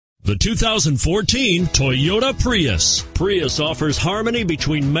The 2014 Toyota Prius. Prius offers harmony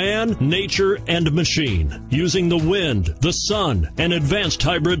between man, nature, and machine. Using the wind, the sun, and advanced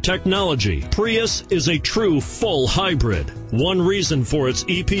hybrid technology, Prius is a true full hybrid. One reason for its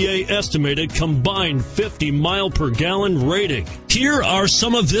EPA estimated combined 50 mile per gallon rating. Here are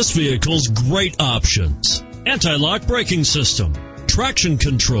some of this vehicle's great options: anti-lock braking system, traction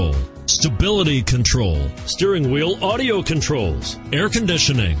control, stability control, steering wheel audio controls, air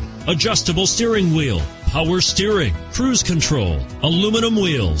conditioning, adjustable steering wheel, power steering, cruise control, aluminum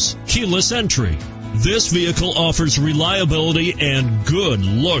wheels, keyless entry. This vehicle offers reliability and good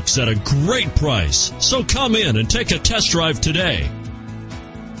looks at a great price. So come in and take a test drive today.